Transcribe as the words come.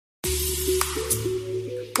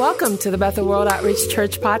Welcome to the Bethel World Outreach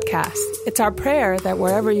Church podcast. It's our prayer that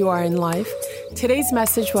wherever you are in life, today's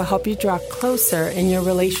message will help you draw closer in your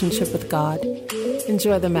relationship with God.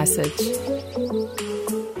 Enjoy the message.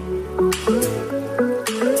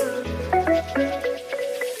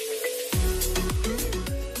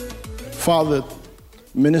 Father,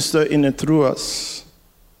 minister in and through us,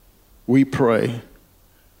 we pray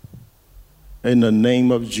in the name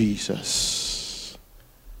of Jesus.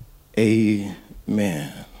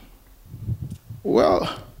 Amen.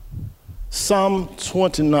 Well, Psalm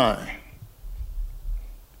 29.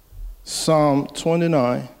 Psalm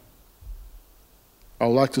 29. I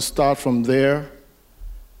would like to start from there,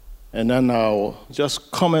 and then I'll just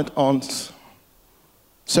comment on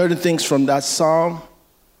certain things from that psalm,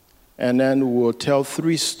 and then we'll tell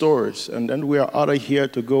 3 stories, and then we are out of here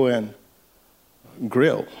to go and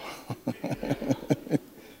grill.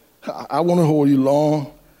 I won't hold you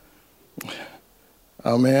long.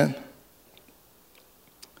 Amen.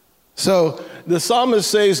 So the psalmist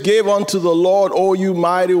says, "Give unto the Lord, all you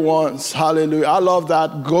mighty ones." Hallelujah. I love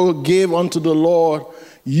that. Go give unto the Lord.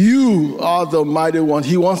 You are the mighty one.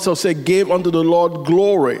 He wants to say, give unto the Lord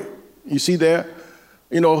glory. You see there?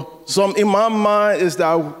 You know, some in my mind is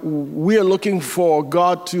that we are looking for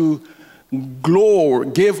God to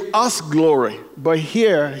give us glory. But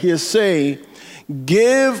here he is saying,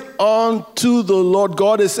 give unto the Lord.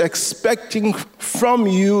 God is expecting from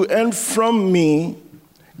you and from me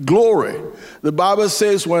glory. The Bible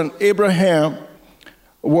says when Abraham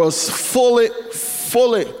was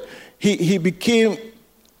he became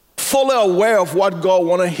fully aware of what God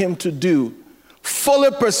wanted him to do, fully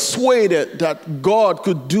persuaded that God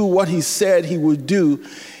could do what he said he would do.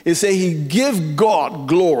 He said he gave God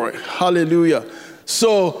glory. Hallelujah.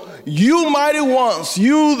 So you mighty ones,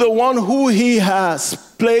 you the one who he has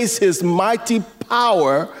placed his mighty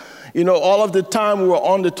power. You know, all of the time we were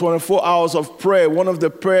on the 24 hours of prayer. One of the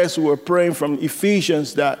prayers we were praying from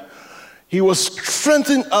Ephesians, that he will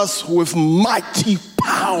strengthen us with mighty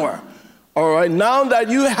power. All right, now that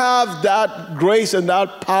you have that grace and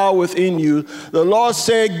that power within you, the Lord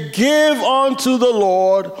said, give unto the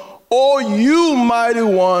Lord, all you mighty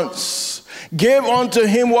ones. Give unto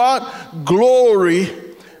him what? Glory.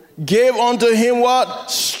 Give unto him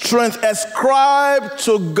what? Strength. Ascribe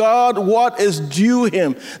to God what is due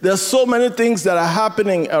him. There's so many things that are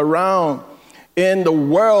happening around in the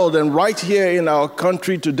world and right here in our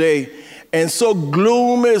country today. And so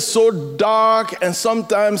gloomy, so dark, and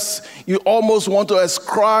sometimes you almost want to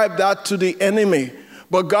ascribe that to the enemy.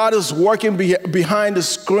 But God is working behind the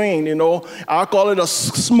screen, you know. I call it a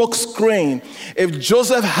smoke screen. If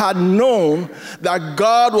Joseph had known that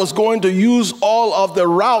God was going to use all of the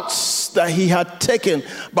routes that he had taken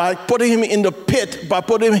by putting him in the pit, by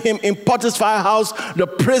putting him in Potiphar's house, the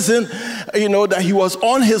prison, you know, that he was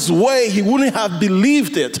on his way, he wouldn't have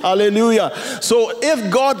believed it. Hallelujah. So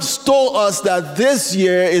if God told us that this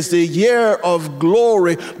year is the year of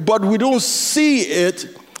glory, but we don't see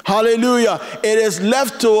it, hallelujah, it is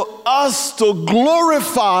left to us to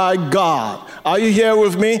glorify God. Are you here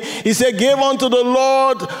with me? He said, give unto the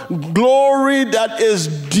Lord glory that is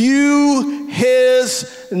due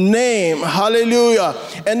his name. Hallelujah.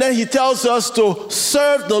 And then he tells us to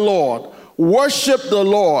serve the Lord, worship the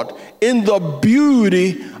Lord in the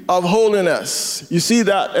beauty of holiness. You see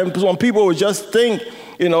that? And some people would just think,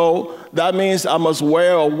 you know, that means I must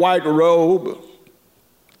wear a white robe.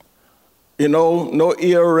 You know, no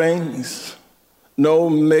earrings, no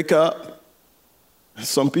makeup.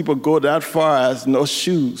 Some people go that far as no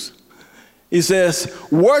shoes. He says,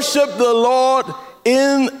 worship the Lord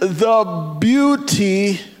in the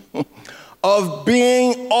beauty of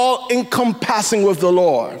being all encompassing with the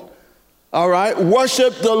Lord. All right?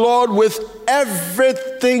 Worship the Lord with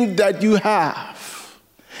everything that you have.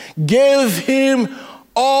 Give him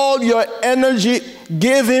all your energy,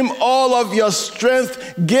 give him all of your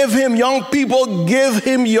strength, give him, young people, give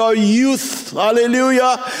him your youth.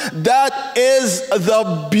 Hallelujah. That is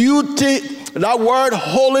the beauty. That word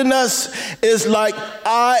holiness is like,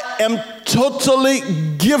 I am totally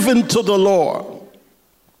given to the Lord.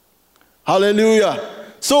 Hallelujah.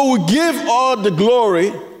 So we give all the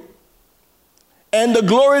glory, and the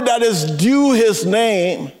glory that is due his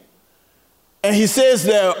name. And he says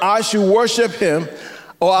there, I should worship him,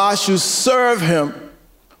 or I should serve him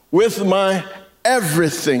with my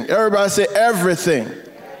everything. Everybody say everything.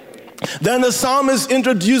 Then the psalmist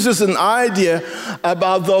introduces an idea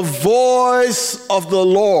about the voice of the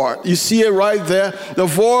Lord. You see it right there. The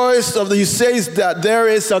voice of he says that there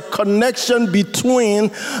is a connection between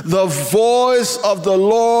the voice of the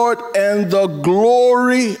Lord and the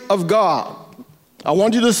glory of God. I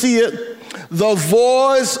want you to see it. the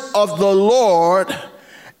voice of the Lord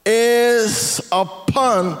is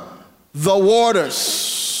upon the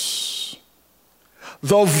waters.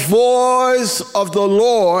 The voice of the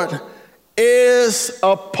Lord is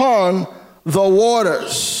upon the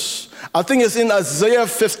waters. I think it's in Isaiah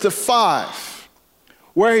 55,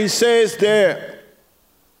 where he says there,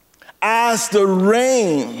 as the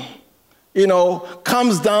rain,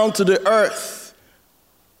 comes down to the earth,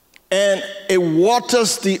 and it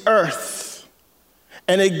waters the earth,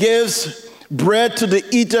 and it gives bread to the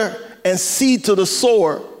eater and seed to the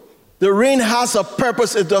sower. The rain has a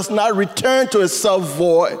purpose. It does not return to itself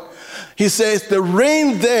void. He says the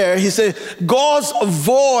rain there, he says God's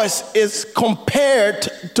voice is compared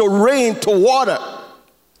to rain, to water.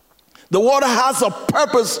 The water has a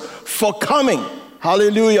purpose for coming.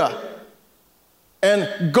 Hallelujah.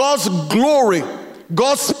 And God's glory,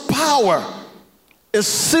 God's power is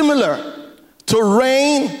similar to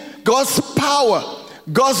rain. God's power,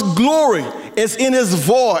 God's glory is in his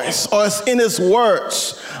voice, or it's in his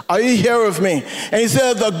words. Are you here with me? And he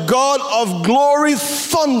said, the God of glory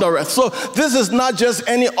thundereth. So this is not just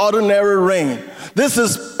any ordinary rain. This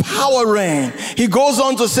is power rain. He goes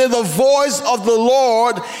on to say the voice of the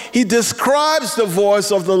Lord. He describes the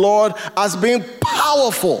voice of the Lord as being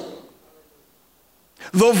powerful.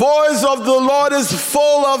 The voice of the Lord is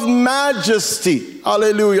full of majesty.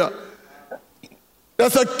 Hallelujah.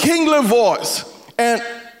 That's a kingly voice. And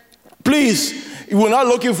please, we're not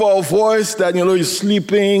looking for a voice that, you're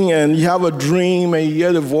sleeping and you have a dream and you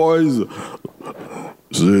hear the voice,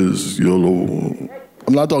 says, YOLO.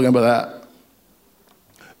 I'm not talking about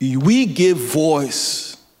that. We give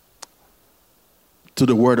voice to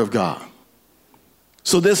the Word of God.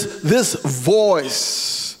 So this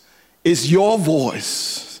voice is your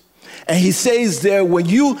voice. And he says there, when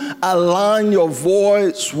you align your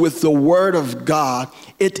voice with the Word of God,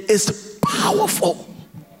 it is powerful.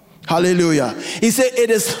 Hallelujah. He said it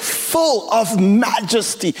is full of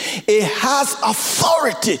majesty. It has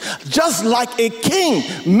authority. Just like a king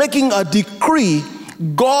making a decree,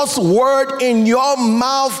 God's word in your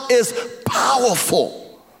mouth is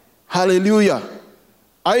powerful. Hallelujah.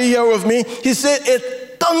 Are you here with me? He said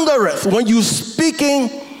it thundereth when you're speaking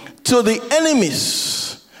to the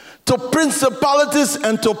enemies, to principalities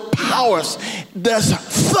and to powers. There's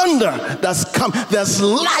thunder that's coming. There's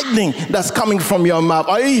lightning that's coming from your mouth.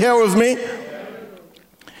 Are you here with me?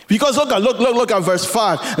 Because look at verse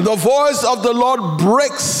 5. The voice of the Lord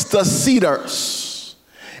breaks the cedars.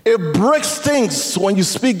 It breaks things when you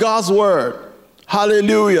speak God's word.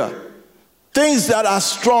 Hallelujah. Things that are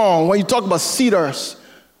strong. When you talk about cedars,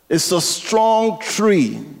 it's a strong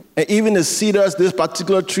tree. And even the cedars, this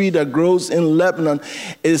particular tree that grows in Lebanon,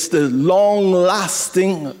 is the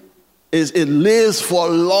long-lasting. It lives for a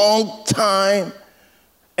long time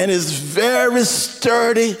and is very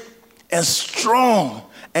sturdy and strong.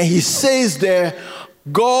 And he says there,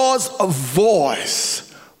 God's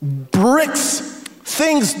voice breaks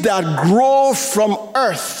things that grow from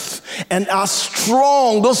earth and are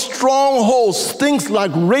strong, those strongholds, things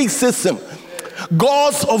like racism.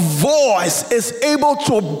 God's voice is able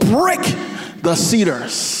to break the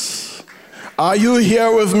cedars. Are you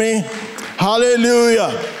here with me?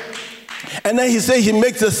 Hallelujah. And then he said he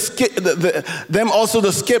makes them also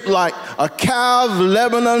to skip like a calf,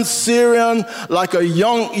 Lebanon, Syrian, like a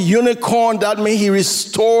young unicorn. That means he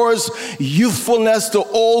restores youthfulness to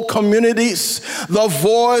old communities. The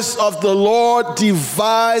voice of the Lord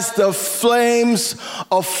divides the flames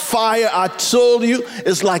of fire. I told you,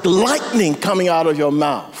 it's like lightning coming out of your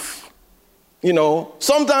mouth.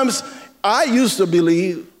 Sometimes I used to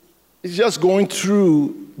believe it's just going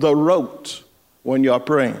through the rote when you're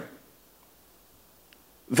praying.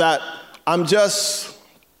 That it's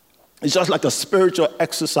just like a spiritual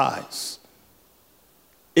exercise.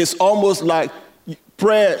 It's almost like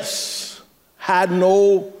prayers had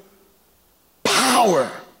no power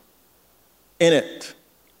in it.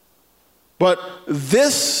 But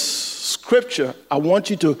this scripture, I want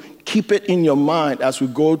you to keep it in your mind as we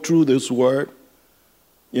go through this word,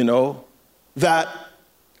 that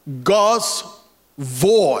God's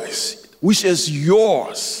voice, which is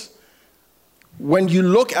yours, when you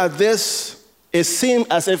look at this, it seems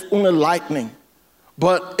as if only lightning.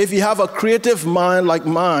 But if you have a creative mind like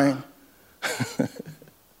mine,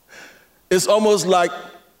 it's almost like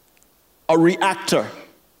a reactor.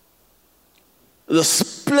 The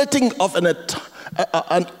splitting of an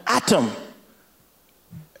atom.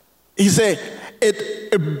 He said,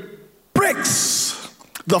 it breaks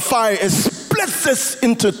the fire. It splits this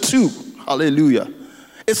into two. Hallelujah.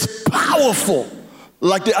 It's powerful.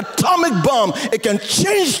 Like the atomic bomb, it can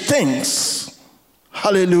change things.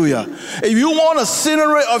 Hallelujah. If you want a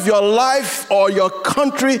scenery of your life or your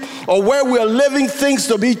country or where we are living things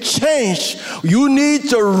to be changed, you need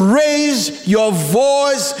to raise your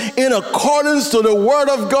voice in accordance to the word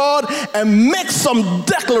of God and make some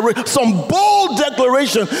bold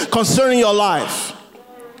declaration concerning your life.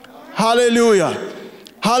 Hallelujah.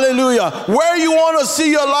 Hallelujah. Where you want to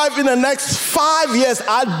see your life in the next 5 years,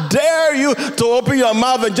 I dare you to open your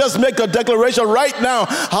mouth and just make a declaration right now.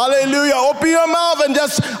 Hallelujah. Open your mouth and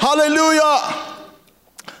just, hallelujah.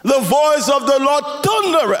 The voice of the Lord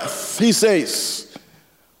thundereth, he says.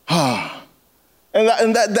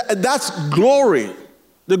 And that's glory.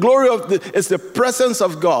 The glory of it's the presence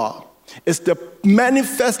of God. It's the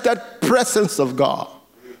manifested presence of God.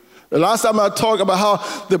 The last time I talked about how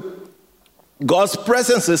God's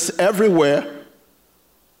presence is everywhere,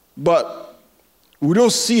 but we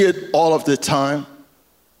don't see it all of the time.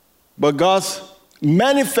 But God's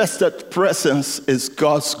manifested presence is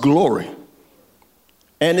God's glory.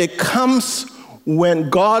 And it comes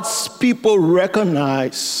when God's people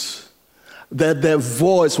recognize that their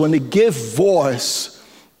voice, when they give voice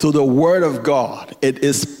to the word of God, it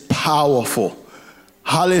is powerful.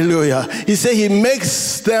 Hallelujah. He said he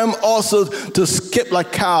makes them also to skip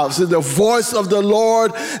like calves. The voice of the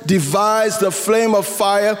Lord divides the flame of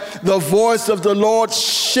fire. The voice of the Lord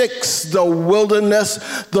shakes the wilderness.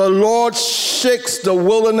 The Lord shakes the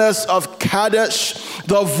wilderness of Kadesh.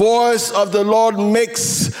 The voice of the Lord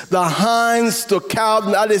makes the hinds to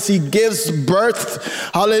calve. That is, he gives birth.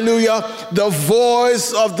 Hallelujah. The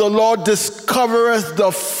voice of the Lord discovereth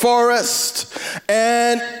the forest.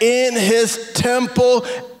 And in his temple,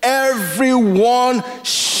 everyone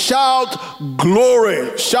shout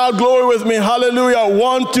glory. Shout glory with me. Hallelujah.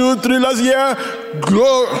 1, 2, 3. Let's hear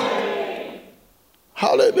glory.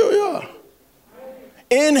 Hallelujah.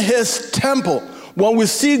 In his temple, when we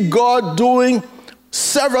see God doing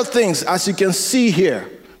several things, as you can see here,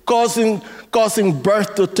 causing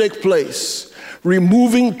birth to take place,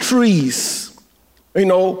 removing trees. You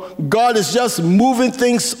know, God is just moving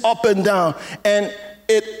things up and down, and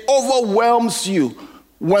it overwhelms you.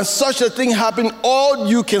 When such a thing happens, all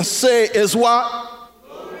you can say is what?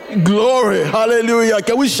 Glory. Hallelujah.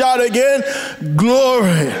 Can we shout again?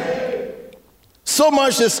 Glory. So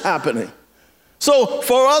much is happening. So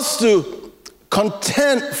for us to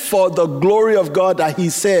contend for the glory of God that he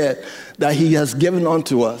said that he has given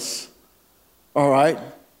unto us, all right?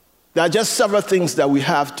 There are just several things that we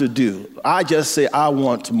have to do. I just say, I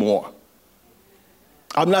want more.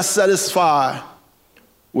 I'm not satisfied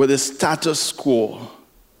with the status quo.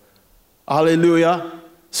 Hallelujah.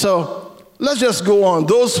 So let's just go on.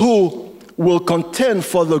 Those who will contend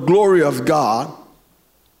for the glory of God,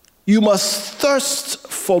 you must thirst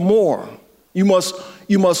for more. You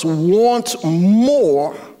must want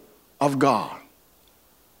more of God.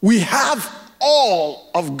 We have all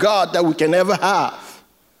of God that we can ever have.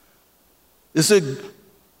 It's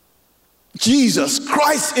Jesus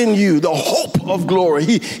Christ in you, the hope of glory.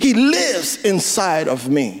 He lives inside of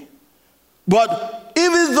me. But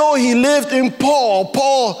even though he lived in Paul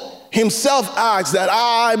himself asks that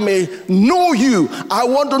I may know you. I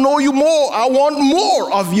want to know you more. I want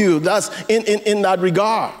more of you. That's in that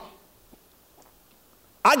regard.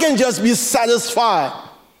 I can just be satisfied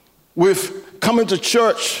with coming to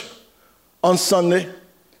church on Sunday.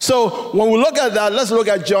 So when we look at that, let's look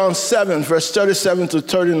at John 7, verse 37 to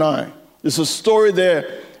 39. There's a story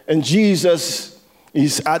there, and Jesus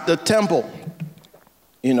is at the temple.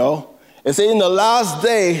 You know, it says in the last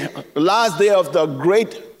day of the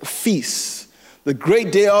great feast, the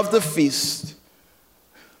great day of the feast,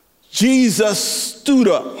 Jesus stood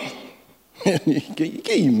up. You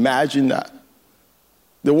can imagine that.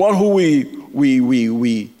 The one who we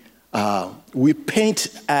paint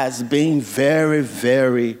as being very,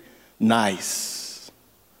 very nice.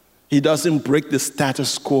 He doesn't break the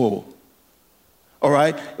status quo. All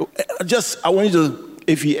right? I want you to,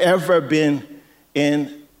 if you ever been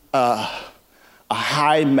in a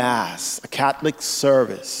high mass, a Catholic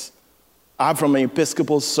service. I'm from an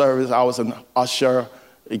Episcopal service. I was an usher.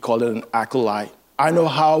 They call it an acolyte. I know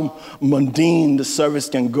how mundane the service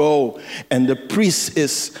can go, and the priest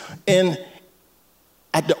is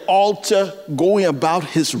at the altar going about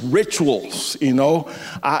his rituals, you know.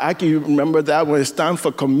 I can remember that when it's time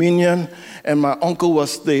for communion, and my uncle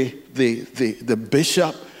was the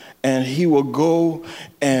bishop, and he will go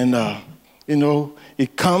and, he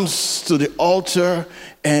comes to the altar,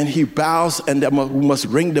 and he bows, and then we must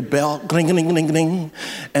ring the bell, gling, gling, gling, gling,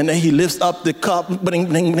 and then he lifts up the cup, bling,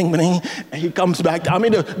 bling, bling, bling, and he comes back. I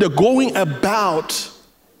mean, the going about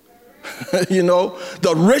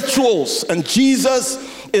the rituals, and Jesus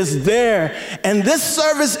is there. And this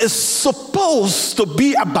service is supposed to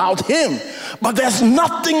be about him, but there's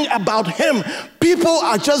nothing about him. People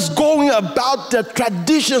are just going about their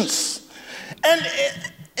traditions. And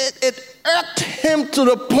it irked him to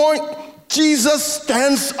the point Jesus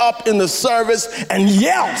stands up in the service and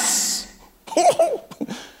yells. I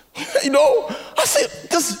said,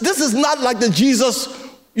 this is not like the Jesus,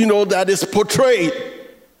 that is portrayed.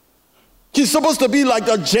 He's supposed to be like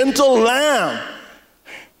a gentle lamb.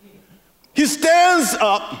 He stands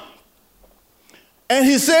up and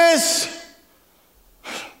he says,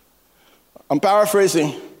 I'm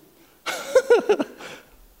paraphrasing,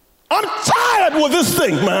 I'm tired with this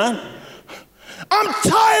thing, man. I'm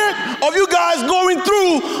tired of you guys going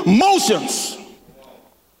through motions.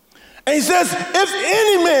 And he says, if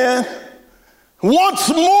any man wants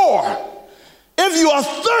more, if you are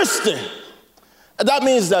thirsty, and that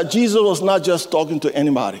means that Jesus was not just talking to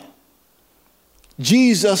anybody.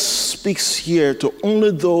 Jesus speaks here to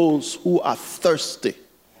only those who are thirsty.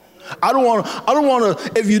 I don't want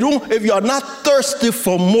to, if you are not thirsty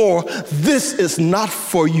for more, this is not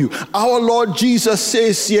for you. Our Lord Jesus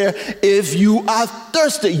says here, if you are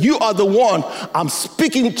thirsty, you are the one I'm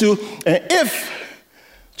speaking to. And if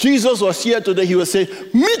Jesus was here today, he would say,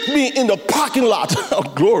 meet me in the parking lot. Oh,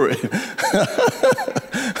 glory.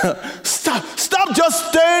 Stop just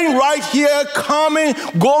staying right here,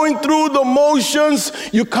 going through the motions.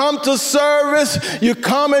 You come to service, you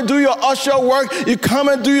come and do your usher work, you come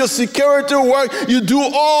and do your security work, you do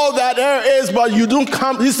all that there is, but you don't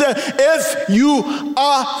come. He said, if you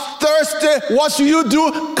are thirsty, what should you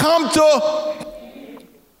do? Come to.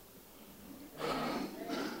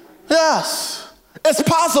 Yes. It's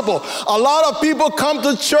possible. A lot of people come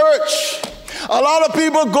to church. A lot of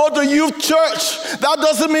people go to youth church. That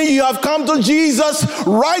doesn't mean you have come to Jesus.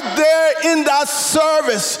 Right there in that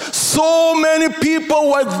service, so many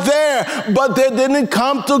people were there, but they didn't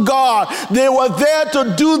come to God. They were there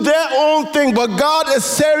to do their own thing. But God is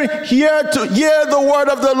saying here to hear the word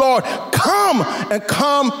of the Lord. Come and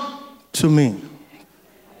come to me.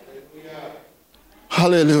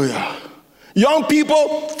 Hallelujah. Young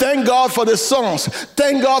people, thank God for the songs.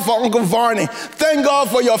 Thank God for Uncle Varney. Thank God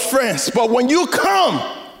for your friends. But when you come,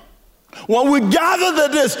 when we gather to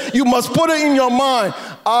this, you must put it in your mind.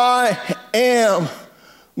 I am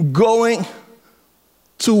going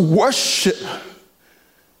to worship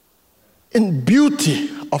in beauty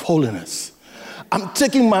of holiness. I'm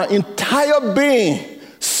taking my entire being,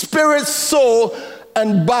 spirit, soul,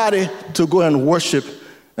 and body to go and worship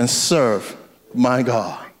and serve my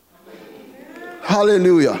God.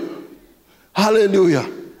 Hallelujah. Hallelujah.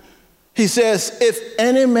 He says, if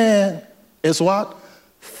any man is what?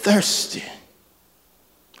 Thirsty,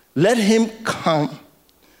 let him come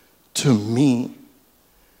to me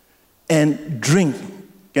and drink.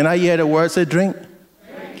 Can I hear the word say drink?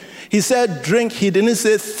 Drink. He said drink. He didn't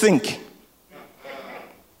say think.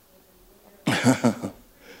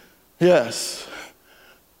 Yes.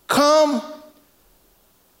 Come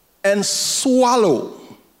and swallow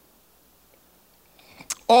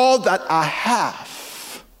all that I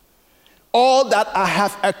have, all that I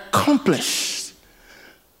have accomplished.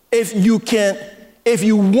 If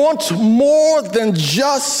you want more than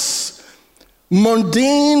just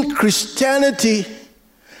mundane Christianity,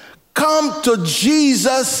 come to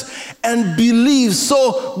Jesus and believe.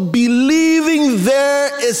 So believing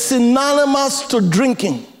there is synonymous to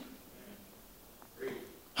drinking.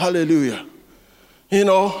 Hallelujah.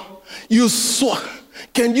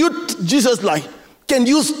 Can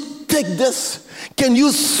you take this? Can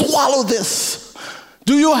you swallow this?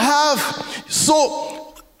 Do you have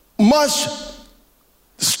so much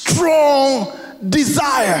strong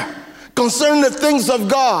desire concerning the things of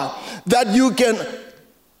God that you can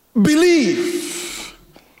believe?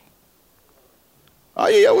 Are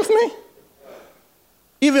you here with me?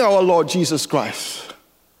 Even our Lord Jesus Christ,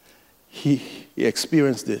 he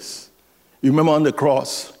experienced this. You remember on the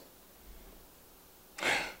cross,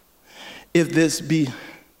 if this be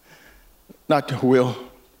not your will,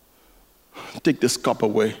 take this cup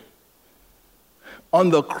away. On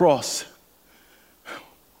the cross,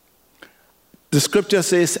 the scripture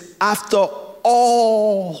says, after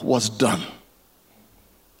all was done,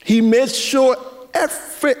 he made sure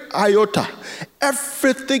every iota,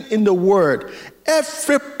 everything in the word,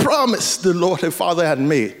 every promise the Lord and Father had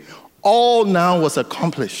made, all now was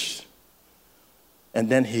accomplished. And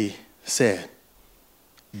then he said,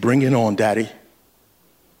 bring it on, Daddy.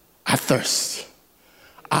 I thirst.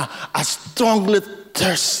 I strongly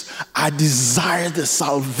thirst. I desire the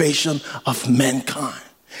salvation of mankind.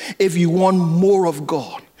 If you want more of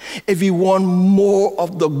God, if you want more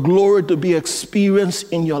of the glory to be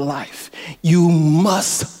experienced in your life, you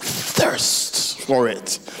must thirst for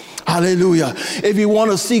it. Hallelujah. If you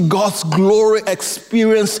want to see God's glory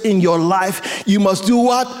experienced in your life, you must do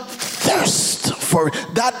what? Thirst for it.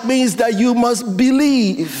 That means that you must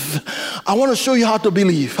believe. I want to show you how to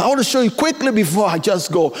believe. I want to show you quickly before I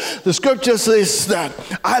just go. The scripture says that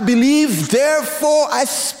I believe, therefore I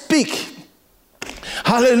speak.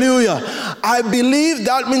 Hallelujah. I believe.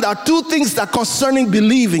 That means there are two things that concerning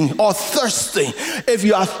believing or thirsting. If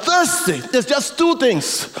you are thirsty, there's just two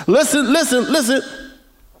things. Listen.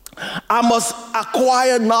 I must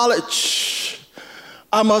acquire knowledge.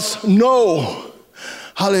 I must know,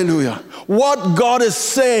 hallelujah, what God is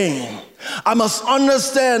saying. I must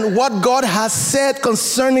understand what God has said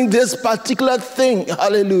concerning this particular thing.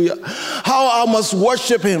 Hallelujah. How I must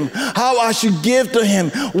worship him. How I should give to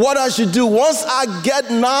him. What I should do. Once I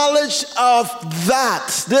get knowledge of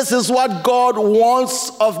that, this is what God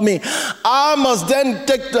wants of me. I must then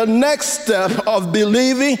take the next step of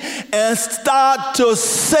believing and start to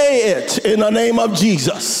say it in the name of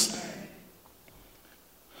Jesus.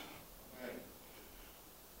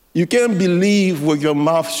 You can't believe with your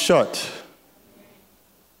mouth shut.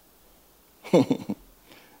 All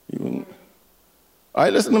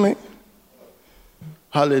right, listen to me.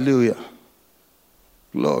 Hallelujah.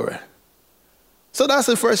 Glory. So that's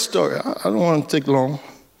the first story. I don't want to take long.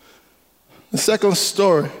 The second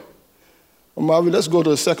story. Marvin, let's go to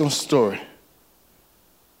the second story.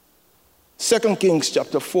 2 Kings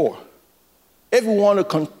chapter 4. If you want to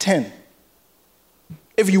contend,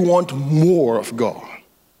 if you want more of God,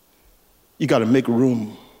 you got to make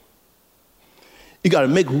room. You got to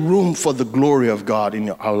make room for the glory of God in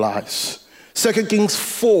our lives. 2 Kings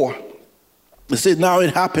 4. It says, now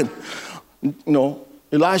it happened.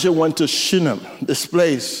 Elijah went to Shunem, this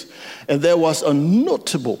place, and there was a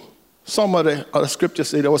notable, some of the scriptures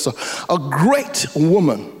say there was a great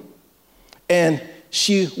woman, and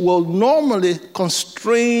she will normally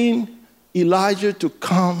constrain Elijah to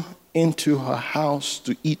come into her house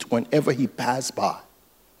to eat whenever he passed by.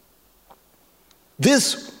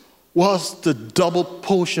 This was the double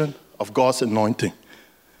portion of God's anointing.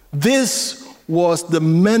 This was the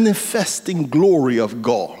manifesting glory of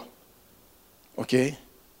God. Okay?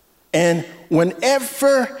 And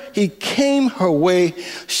whenever he came her way,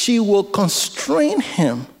 she will constrain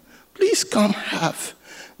him. Please come have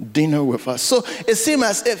dinner with us. So it seemed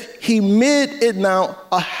as if he made it now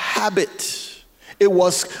a habit. It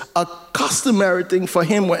was a customary thing for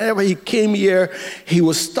him. Whenever he came here, he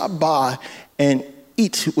would stop by and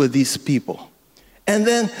eat with these people. And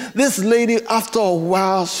then this lady, after a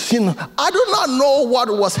while, I do not know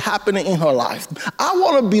what was happening in her life. I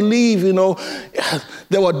want to believe,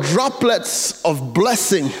 there were droplets of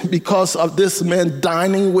blessing because of this man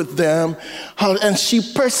dining with them. And she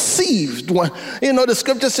perceived, the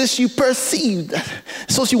scripture says she perceived.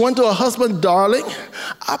 So she went to her husband, darling,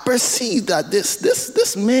 I perceive that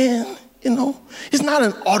this man, he's not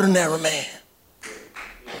an ordinary man.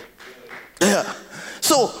 Yeah.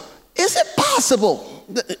 So, is it possible?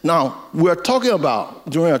 Now, we're talking about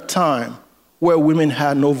during a time where women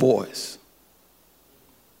had no voice.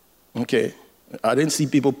 Okay? I didn't see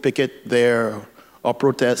people picket there or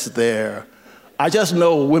protest there. I just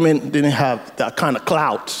know women didn't have that kind of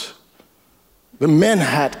clout. The men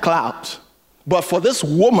had clout. But for this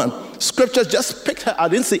woman, scripture just picked her. I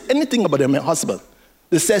didn't say anything about her husband.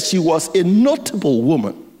 It says she was a notable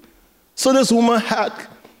woman. So this woman had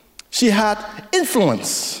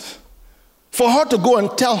influence. For her to go and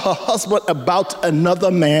tell her husband about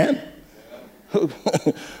another man.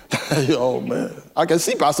 Oh, man. I can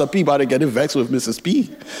see Pastor P about to get vexed with Mrs. P.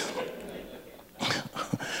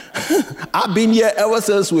 I've been here ever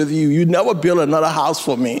since with you. You never built another house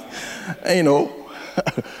for me.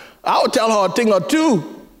 I'll tell her a thing or two.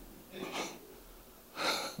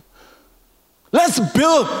 Let's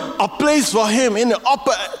build a place for him in the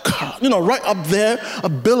upper, right up there.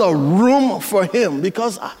 Build a room for him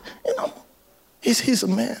because, he's a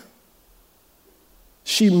man.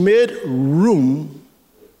 She made room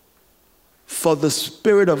for the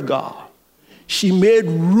Spirit of God. She made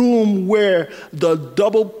room where the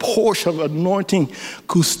double portion of anointing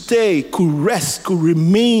could stay, could rest, could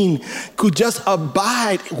remain, could just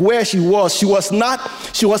abide where she was. She was not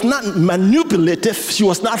manipulative. She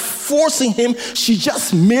was not forcing him. She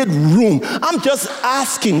just made room. I'm just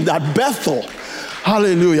asking that Bethel,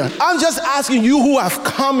 hallelujah. I'm just asking you who have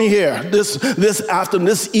come here this afternoon,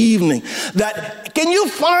 this evening, that can you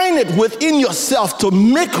find it within yourself to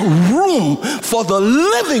make room for the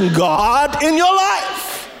living God in your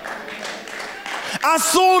life? As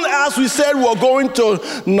soon as we said we're going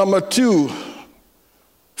to number 2,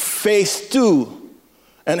 phase 2,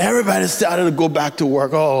 and everybody started to go back to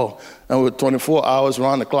work. Oh, and with 24 hours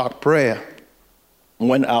round-the-clock prayer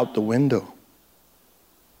went out the window.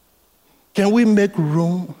 Can we make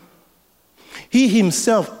room? He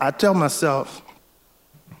himself, I tell myself,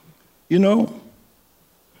 you know,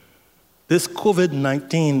 this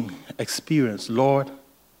COVID-19 experience, Lord,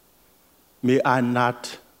 may I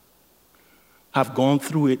not have gone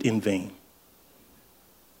through it in vain.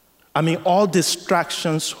 I mean, all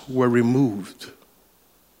distractions were removed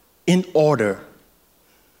in order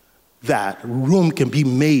that room can be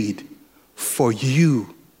made for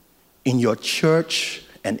you in your church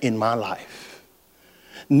and in my life.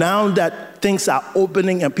 Now that things are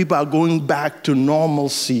opening and people are going back to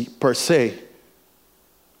normalcy per se,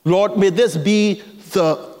 Lord, may this be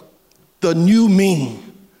the new me,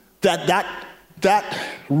 that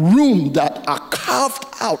room that are carved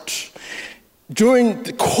out during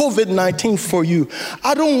the COVID-19 for you.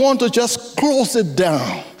 I don't want to just close it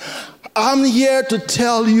down. I'm here to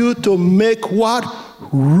tell you to make what?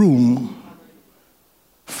 Room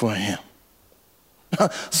for him.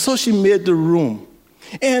 So she made the room.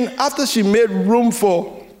 And after she made room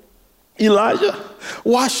for Elijah,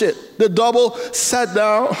 watch it. The double sat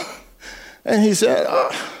down and he said,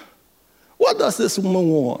 what does this woman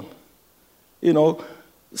want? You know,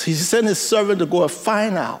 he sent his servant to go and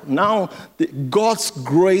find out. Now, God's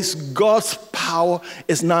grace, God's power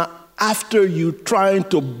is not after you trying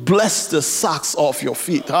to bless the socks off your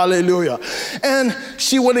feet. Hallelujah. And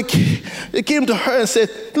when it came to her and said,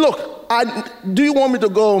 look, do you want me to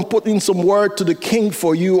go and put in some word to the king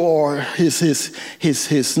for you, or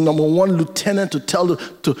his number 1 lieutenant to tell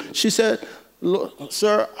her? She said, look,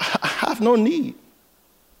 sir, I have no need.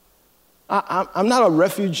 I'm not a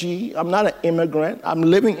refugee. I'm not an immigrant. I'm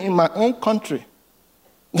living in my own country.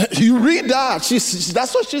 You read that.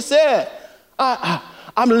 That's what she said.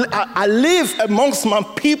 I live amongst my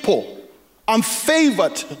people. I'm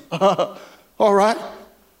favored. All right?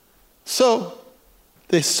 So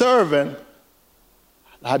the servant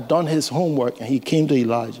had done his homework and he came to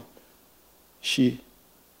Elijah. She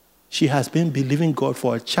has been believing God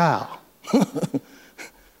for a child.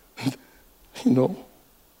 You know,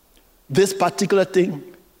 this particular thing,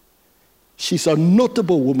 she's a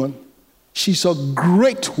notable woman. She's a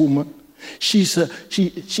great woman. She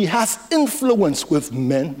has influence with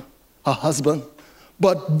men, her husband.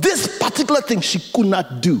 But this particular thing she could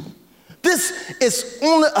not do. This is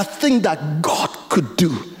only a thing that God could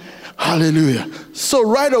do. Hallelujah. So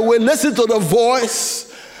right away, listen to the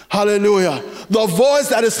voice. Hallelujah. The voice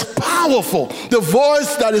that is powerful. The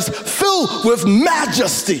voice that is filled with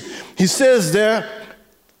majesty. He says there,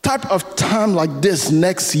 type of time like this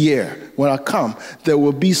next year, when I come, there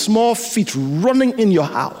will be small feet running in your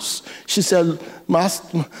house. She said,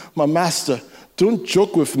 my master, don't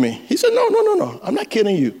joke with me. He said, no, I'm not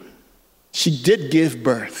kidding you. She did give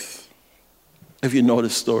birth. If you know the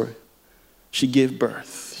story, she gave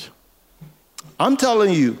birth. I'm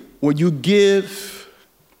telling you, when you give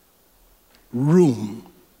room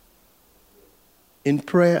in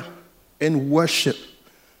prayer, in worship,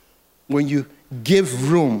 when you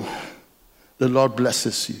give room, the Lord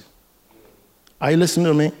blesses you. Are you listening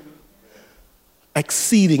to me?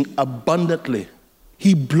 Exceeding abundantly.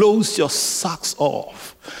 He blows your socks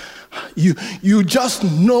off. You just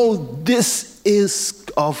know this is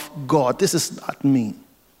of God. This is not me.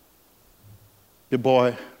 The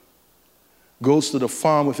boy goes to the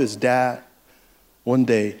farm with his dad one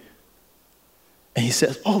day, and he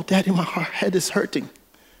says, oh, Daddy, my head is hurting.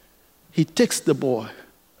 He takes the boy,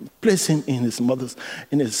 place him in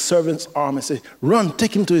his servant's arm and say, run,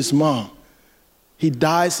 take him to his mom. He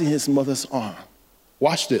dies in his mother's arm.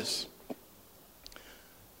 Watch this.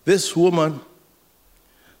 This woman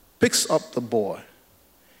picks up the boy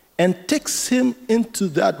and takes him into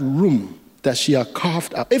that room that she had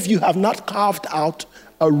carved out. If you have not carved out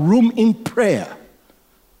a room in prayer,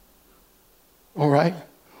 all right,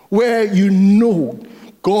 where you know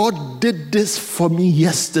God did this for me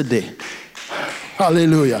yesterday.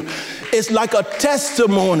 Hallelujah. It's like a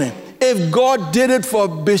testimony. If God did it for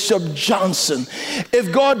Bishop Johnson,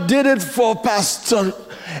 if God did it for Pastor,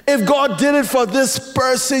 if God did it for this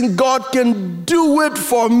person, God can do it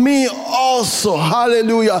for me also.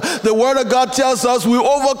 Hallelujah. The Word of God tells us we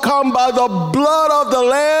overcome by the blood of the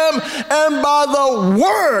Lamb and by the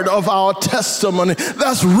word of our testimony.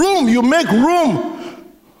 That's room. You make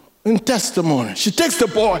room in testimony. She takes the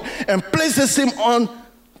boy and places him on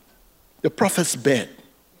the prophet's bed.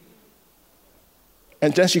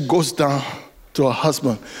 And then she goes down to her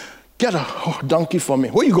husband. get a donkey for me.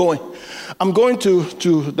 Where are you going? I'm going to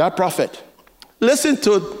that prophet. Listen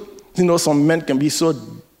to, some men can be so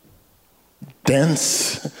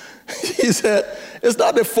dense. He said, it's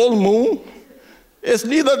not the full moon. It's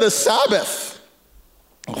neither the Sabbath.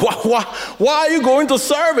 Why are you going to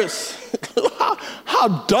service?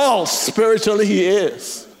 How dull spiritually he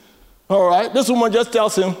is. All right, this woman just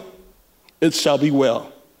tells him, it shall be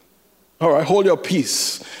well. All right, hold your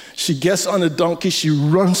peace. She gets on the donkey, she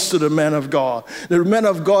runs to the man of God. The man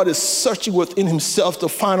of God is searching within himself to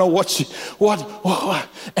find out what,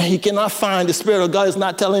 and he cannot find. The Spirit of God is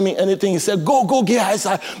not telling me anything. He said, go get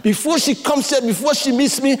her. Before she comes here, before she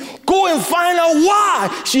meets me, go and find out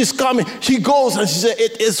why she's coming. She goes and she said,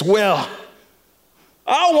 it is well.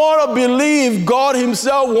 I want to believe God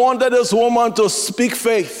himself wanted this woman to speak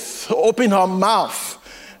faith, open her mouth,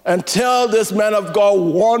 and tell this man of God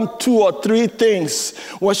 1, 2, or 3 things.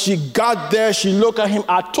 When she got there, she looked at him.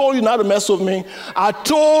 I told you not to mess with me. I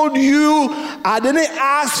told you I didn't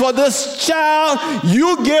ask for this child.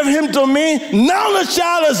 You gave him to me. Now the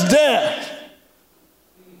child is dead.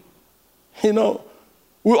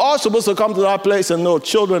 We're all supposed to come to that place and know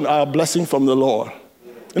children are a blessing from the Lord.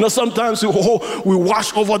 Sometimes we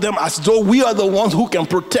watch over them as though we are the ones who can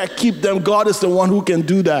protect, keep them. God is the one who can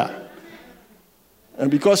do that. And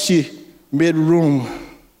because she made room,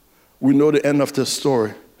 we know the end of the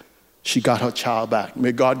story. She got her child back.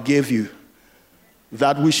 May God give you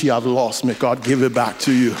that which you have lost. May God give it back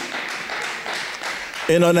to you.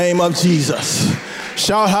 In the name of Jesus.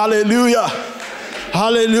 Shout hallelujah.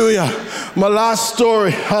 Hallelujah. My last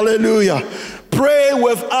story. Hallelujah. Pray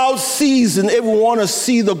without ceasing if you want to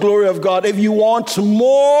see the glory of God. If you want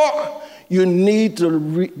more, you need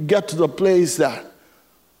to get to the place that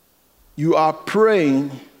you are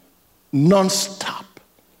praying nonstop.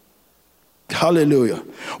 Hallelujah.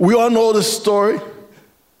 We all know the story.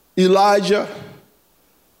 Elijah,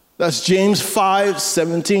 that's James 5,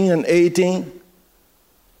 17 and 18.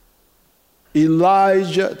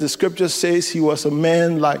 Elijah, the scripture says he was a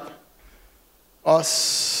man like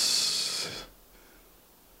us.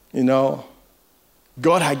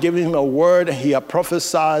 God had given him a word and he had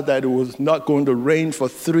prophesied that it was not going to rain for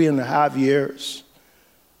 3.5 years.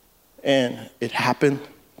 And it happened.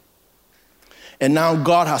 And now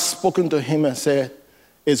God has spoken to him and said,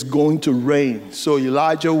 it's going to rain. So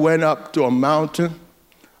Elijah went up to a mountain.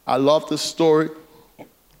 I love the story.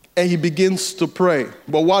 And he begins to pray.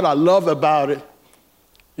 But what I love about it,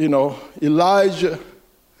 Elijah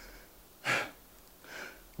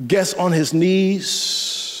gets on his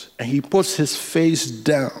knees and he puts his face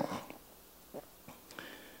down.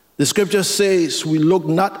 The scripture says, we look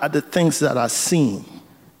not at the things that are seen.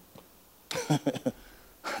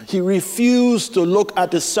 He refused to look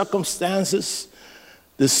at the circumstances,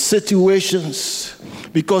 the situations,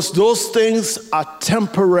 because those things are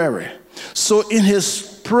temporary. So in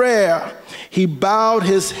his prayer, he bowed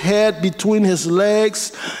his head between his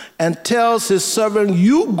legs and tells his servant,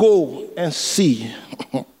 you go and see.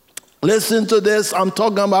 Listen to this. I'm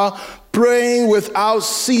talking about praying without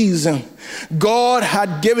ceasing. God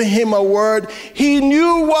had given him a word. He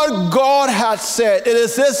knew what God had said. It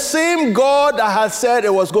is the same God that had said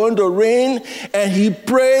it was going to rain, and he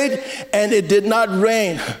prayed and it did not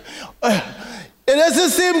rain. It is the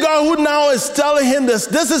same God who now is telling him this.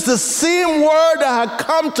 This is the same word that had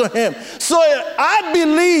come to him. So I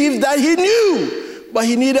believe that he knew, but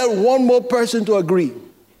he needed one more person to agree.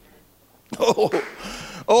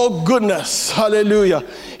 Oh goodness, hallelujah.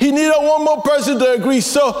 He needed one more person to agree.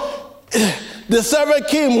 So the servant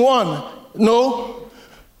came, one, no.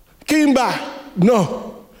 Came back,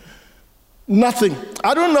 no. Nothing.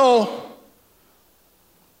 I don't know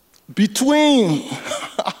between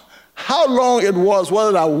how long it was,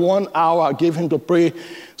 whether that 1 hour I gave him to pray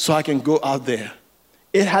so I can go out there.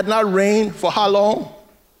 It had not rained for how long?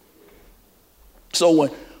 So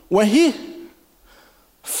when he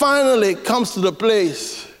finally comes to the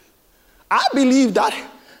place, I believe that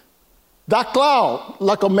cloud,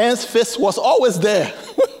 like a man's fist, was always there.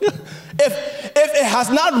 If it has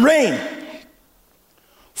not rained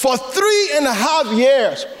for 3.5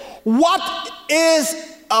 years, what is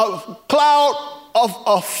a cloud of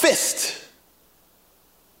a fist?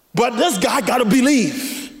 But this guy got to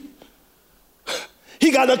believe.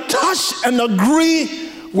 He got to touch and agree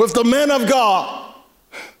with the man of God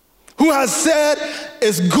who has said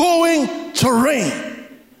it's going to rain.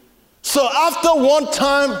 So after one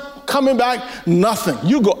time coming back, nothing.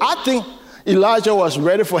 You go. I think Elijah was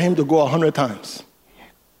ready for him to go 100 times.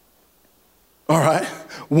 All right.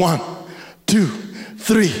 1, 2,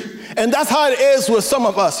 3. And that's how it is with some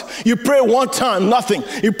of us. You pray one time, nothing.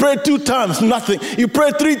 You pray 2 times, nothing. You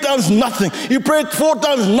pray 3 times, nothing. You pray 4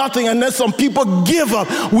 times, nothing. And then some people give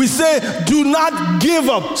up. We say, do not give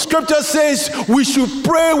up. Scripture says we should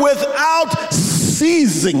pray without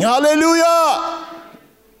ceasing. Hallelujah.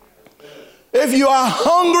 If you are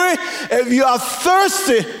hungry, if you are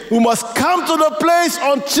thirsty, we must come to the place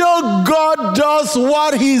until God does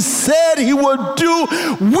what he said he would do.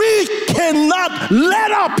 We cannot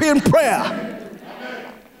let up in prayer.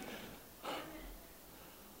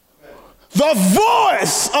 The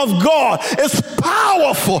voice of God is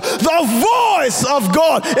powerful. The voice of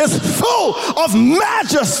God is full of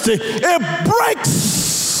majesty. It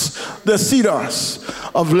breaks the cedars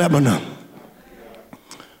of Lebanon.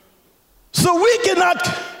 So we cannot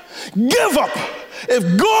give up.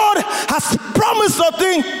 If God has promised a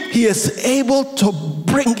thing, he is able to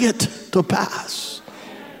bring it to pass.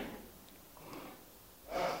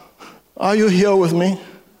 Are you here with me?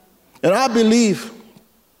 And I believe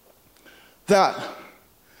that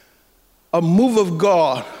a move of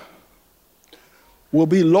God will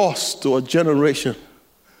be lost to a generation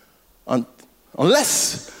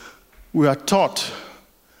unless we are taught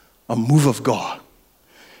a move of God.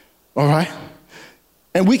 All right?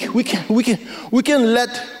 And we can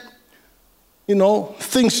let,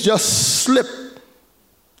 things just slip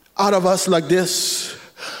out of us like this.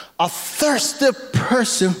 A thirsty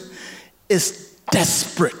person is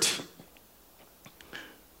desperate.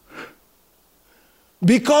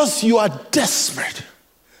 Because you are desperate,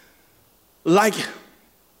 like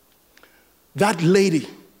that lady,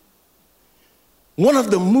 one of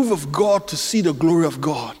the move of God to see the glory of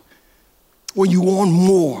God, when you want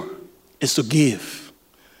more, is to give.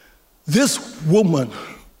 This woman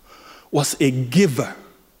was a giver.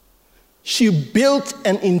 She built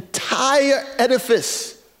an entire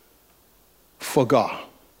edifice for God,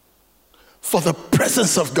 for the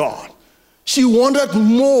presence of God. She wanted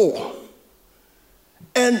more.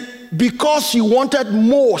 And because she wanted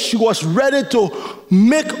more, she was ready to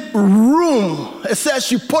make room. It says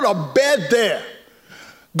she put a bed there.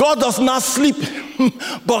 God does not sleep,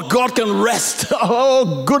 but God can rest.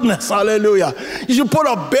 Oh, goodness, hallelujah. She put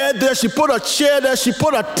a bed there, she put a chair there, she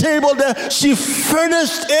put a table there, she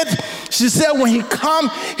furnished it. She said when he come,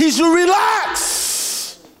 he should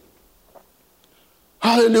relax.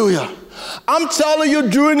 Hallelujah. I'm telling you,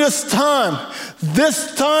 during this time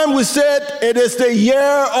we said it is the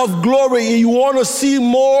year of glory. You want to see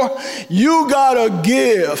more, you gotta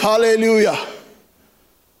give. Hallelujah.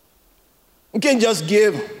 You can't just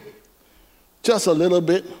give just a little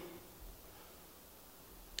bit.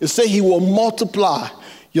 It says he will multiply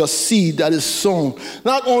your seed that is sown.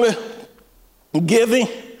 Not only giving,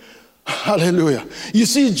 hallelujah. You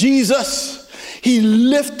see, Jesus, he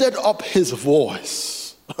lifted up his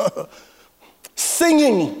voice.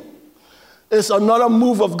 Singing is another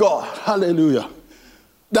move of God. Hallelujah.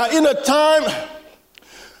 That in a time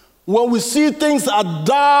when we see things are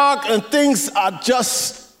dark and things are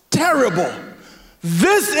just terrible,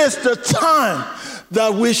 this is the time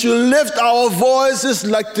that we should lift our voices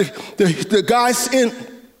like the guys in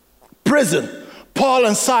prison, Paul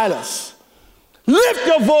and Silas. Lift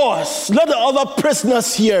your voice. Let the other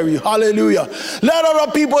prisoners hear you. Hallelujah. Let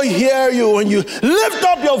other people hear you when you lift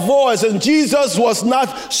up your voice. And Jesus was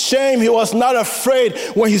not ashamed. He was not afraid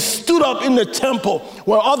when he stood up in the temple,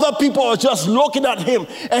 when other people are just looking at him,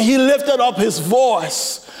 and he lifted up his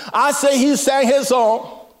voice. I say he sang his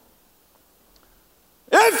song.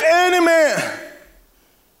 If any man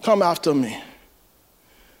come after me,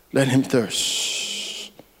 let him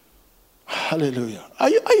thirst. Hallelujah. Are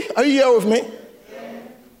you here with me?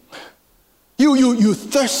 You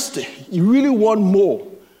thirsty. You really want more.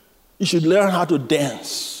 You should learn how to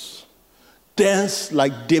dance. Dance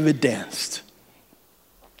like David danced.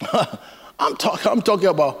 I'm talking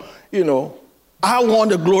about, I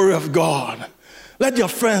want the glory of God. Let your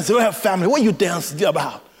friends, they have family. What you dance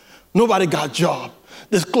about? Nobody got a job.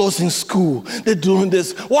 They're closing school. They're doing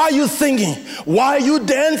this. Why are you singing? Why are you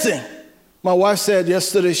dancing? My wife said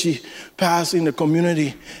yesterday she passed in the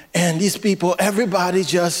community, and these people, everybody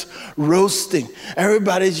just roasting.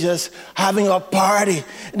 Everybody just having a party.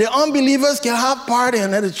 The unbelievers can have party,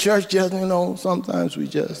 and then the church just, sometimes we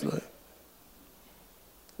just like.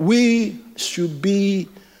 We should be,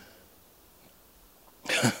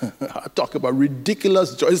 I talk about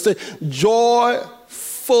ridiculous joy. It's a joy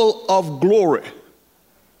full of glory.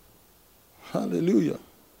 Hallelujah.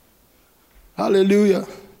 Hallelujah.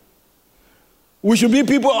 We should be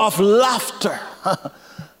people of laughter.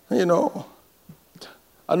 I know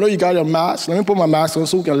you got your mask. Let me put my mask on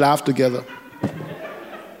so we can laugh together.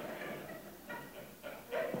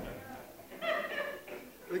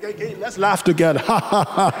 Hey, let's laugh together.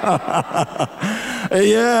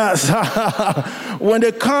 Yes. When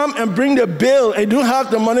they come and bring the bill and don't have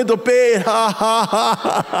the money to pay it.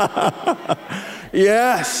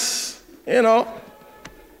 Yes. You know.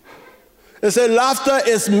 They say laughter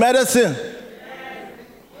is medicine.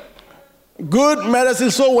 Good medicine.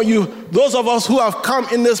 So when those of us who have come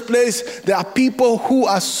in this place, there are people who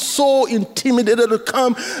are so intimidated to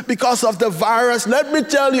come because of the virus. Let me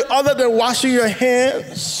tell you, other than washing your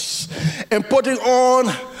hands and putting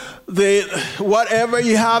on the whatever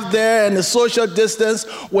you have there and the social distance,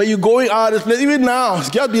 when you're going out of this place, even now, you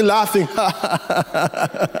gotta be laughing.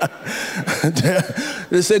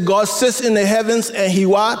 They say God sits in the heavens and he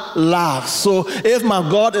what? Laughs. So if my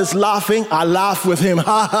God is laughing, I laugh with him.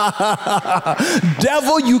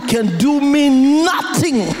 Devil, you can do me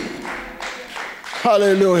nothing.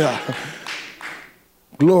 Hallelujah.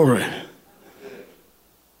 Glory.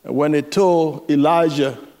 And when they told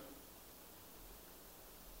Elijah,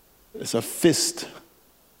 it's a fist,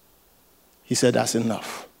 he said, that's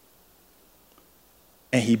enough.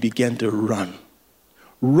 And he began to run.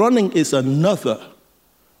 Running is another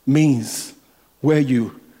means where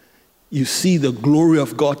you see the glory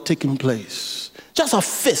of God taking place. Just a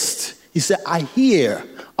fist. He said, I hear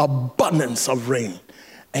abundance of rain.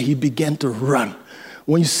 And he began to run.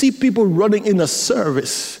 When you see people running in a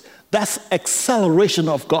service, that's acceleration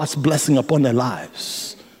of God's blessing upon their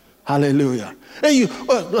lives. Hallelujah. Hey,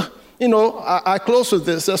 I close with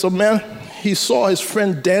this. There's a man, he saw his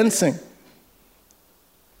friend dancing.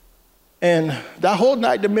 And that whole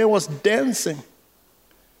night, the man was dancing.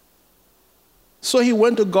 So he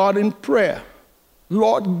went to God in prayer.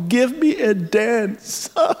 Lord, give me a dance.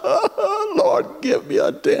 Lord, give me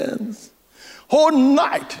a dance. Whole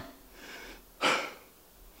night,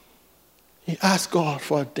 he asked God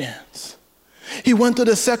for a dance. He went to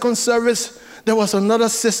the second service. There was another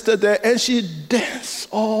sister there, and she danced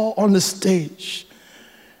all on the stage.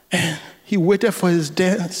 And he waited for his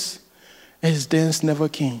dance, and his dance never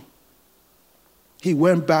came. He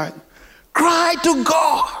went back, cried to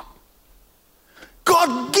God,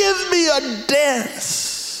 God, give me a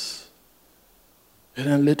dance. And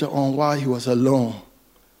then later on, while he was alone,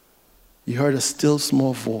 he heard a still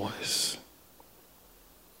small voice.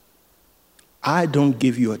 I don't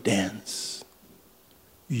give you a dance.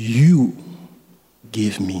 You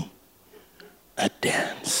give me a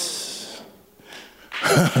dance.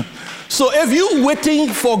 So if you're waiting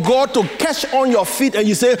for God to catch on your feet and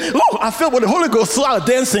you say, oh, I feel with the Holy Ghost, so I'm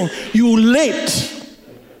dancing, you're late.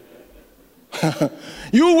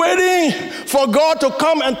 You're waiting for God to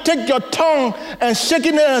come and take your tongue and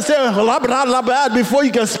shaking it and say, la, blah, blah, blah, before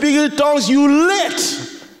you can speak in tongues, you're late.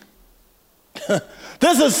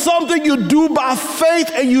 This is something you do by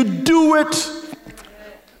faith, and you do it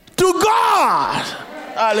to God.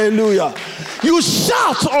 Hallelujah. You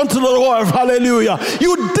shout unto the Lord. Hallelujah.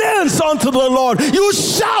 You dance unto the Lord. You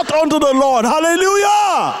shout unto the Lord.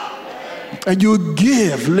 Hallelujah. And you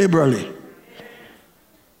give liberally.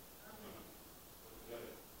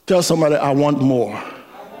 Tell somebody, I want more.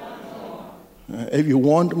 If you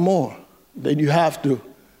want more, then you have to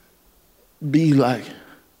be like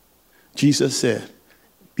Jesus said,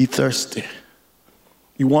 be thirsty.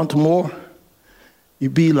 You want more? You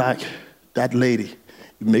be like that lady.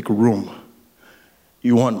 You make room.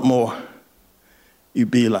 You want more? You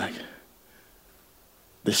be like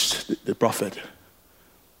the prophet.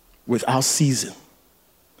 Without season.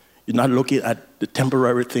 You're not looking at the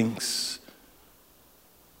temporary things.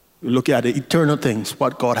 You're looking at the eternal things,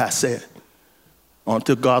 what God has said.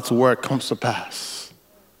 Until God's word comes to pass,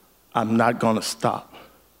 I'm not going to stop.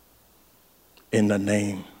 In the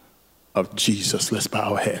name of Jesus, let's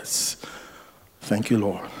bow our heads. Thank you,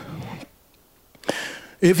 Lord.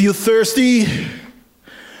 If you're thirsty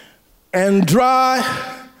and dry,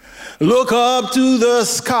 look up to the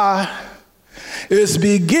sky. It's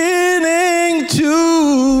beginning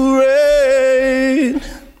to rain.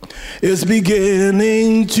 It's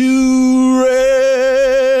beginning to rain.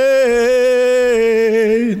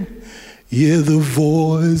 Hear the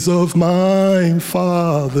voice of my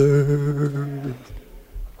Father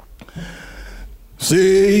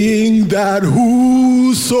saying that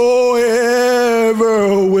whosoever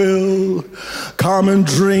will come and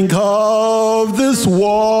drink of this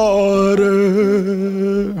water,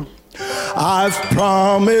 I've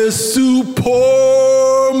promised to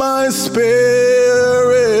pour my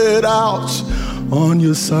spirit out on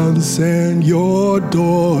your sons and your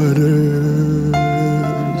daughters.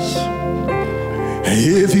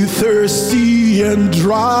 If you're thirsty and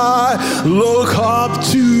dry, look up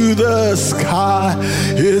to the sky.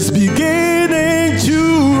 It's beginning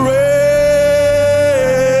to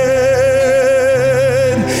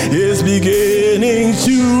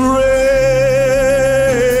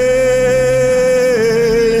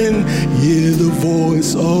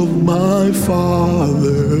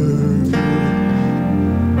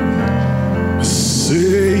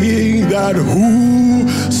saying that whosoever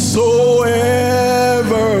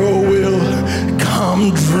will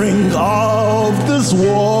come drink of this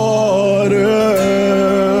water,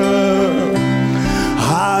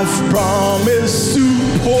 I've promised to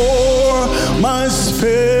pour my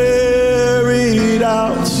spirit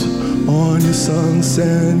out on your sons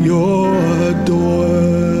and your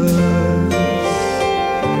daughters.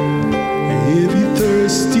 If you're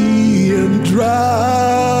thirsty and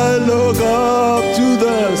dry, look up to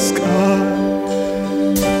the sky.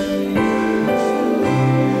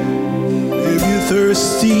 If you're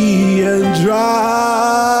thirsty and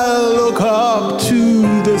dry, look up to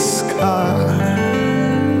the sky.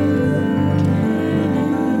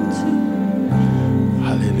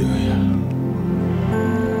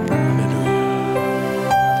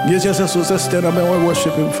 Yes, let's stand up and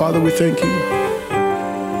worship Him. Father, we thank you.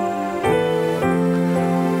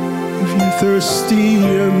 If you're thirsty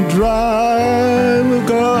and dry,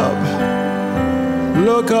 look up.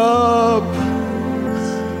 Look up.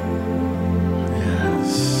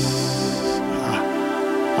 Yes.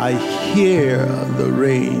 I hear the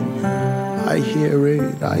rain. I hear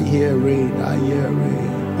rain. I hear rain. I hear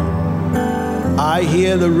rain. I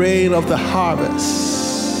hear the rain of the harvest.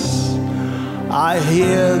 I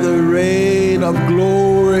hear the rain of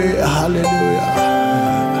glory, hallelujah.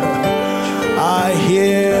 I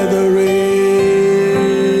hear the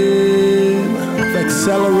rain of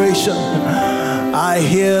acceleration. I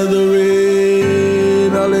hear the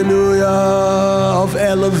rain, hallelujah, of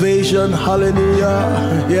elevation,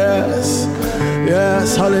 hallelujah. Yes,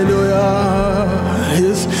 yes, hallelujah.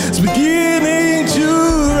 It's beginning to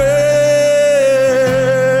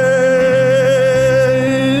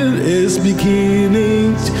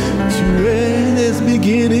beginning to rain. It's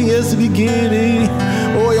beginning, it's beginning.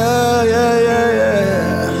 Oh yeah, yeah,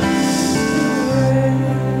 yeah,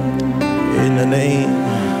 yeah. In the name,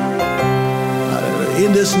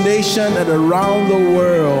 in this nation and around the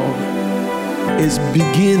world, is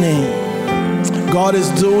beginning. God is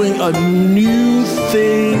doing a new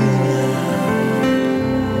thing.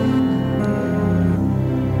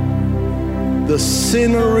 The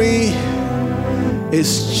scenery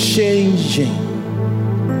is changing.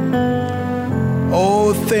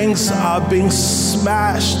 All things are being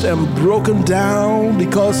smashed and broken down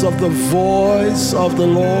because of the voice of the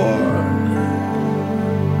Lord.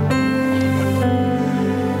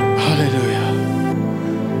 Hallelujah.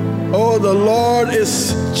 Oh, the Lord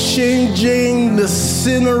is changing the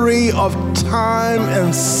scenery of time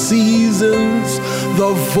and seasons.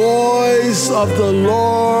 The voice of the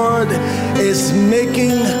Lord is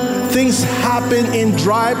making things happen in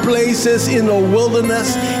dry places, in the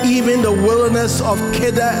wilderness, even the wilderness of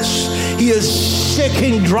Kadesh. He is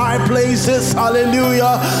shaking dry places.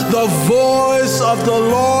 Hallelujah. The voice of the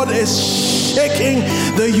Lord is shaking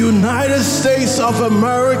the United States of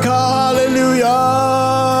America. Hallelujah.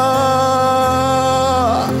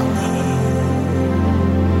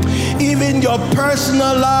 Even your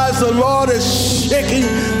personal lives, the Lord is shaking.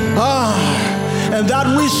 And that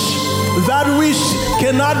which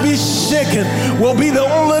cannot be shaken will be the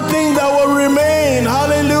only thing that will remain.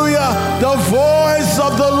 Hallelujah. The voice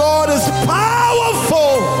of the Lord is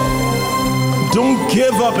powerful. Don't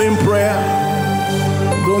give up in prayer.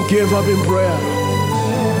 Don't give up in prayer.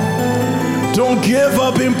 Don't give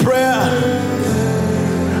up in prayer.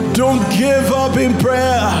 Don't give up in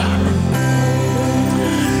prayer.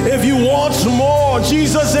 If you want more,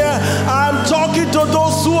 Jesus said, I'm talking to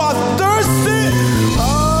those who are thirsty.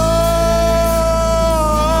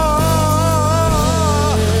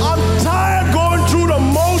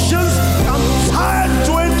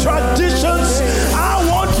 Traditions. I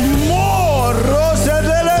want more.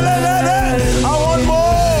 I want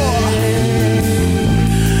more.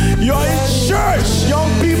 You're in church, young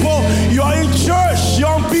people. You're in church,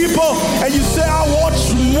 young people, and you say, I want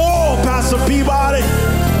more, Pastor Peabody.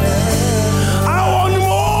 I want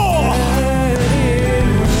more.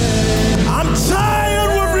 I'm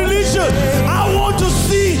tired with religion. I want to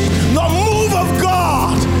see the move of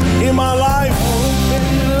God in my life.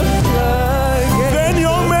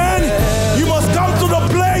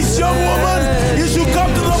 Young woman, you should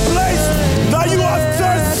come to the place that you are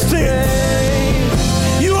thirsty.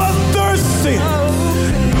 You are thirsty.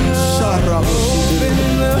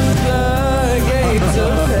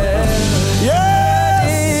 Yes.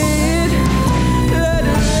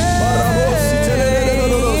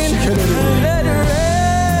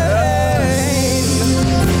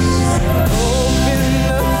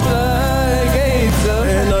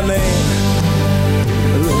 In the name.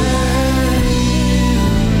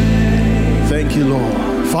 Thank you,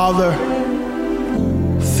 Lord. Father,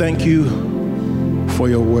 thank you for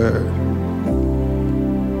your word.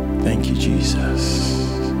 Thank you, Jesus.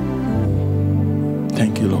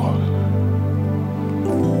 Thank you, Lord.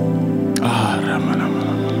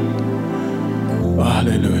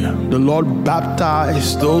 Hallelujah. The Lord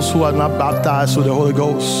baptized those who are not baptized with the Holy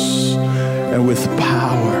Ghost and with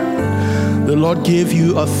power. The Lord gave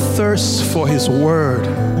you a thirst for His word,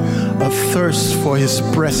 a thirst for His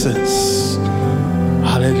presence.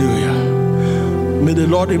 Hallelujah. May the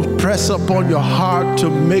Lord impress upon your heart to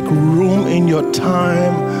make room in your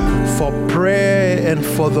time for prayer and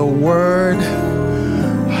for the word.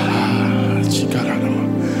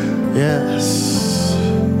 Yes.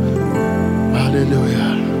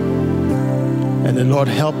 Hallelujah. And the Lord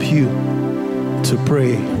help you to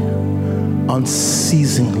pray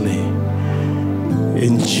unceasingly.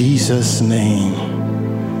 In Jesus' name,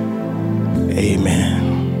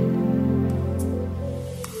 amen.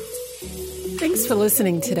 Thanks for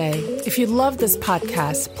listening today. If you love this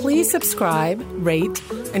podcast, please subscribe, rate,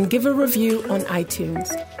 and give a review on iTunes.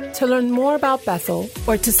 To learn more about Bethel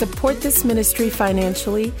or to support this ministry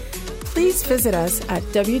financially, please visit us at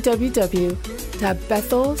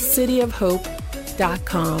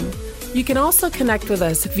www.bethelcityofhope.com. You can also connect with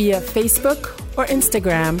us via Facebook or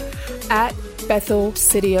Instagram at Bethel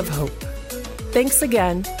City of Hope. Thanks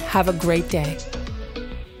again. Have a great day.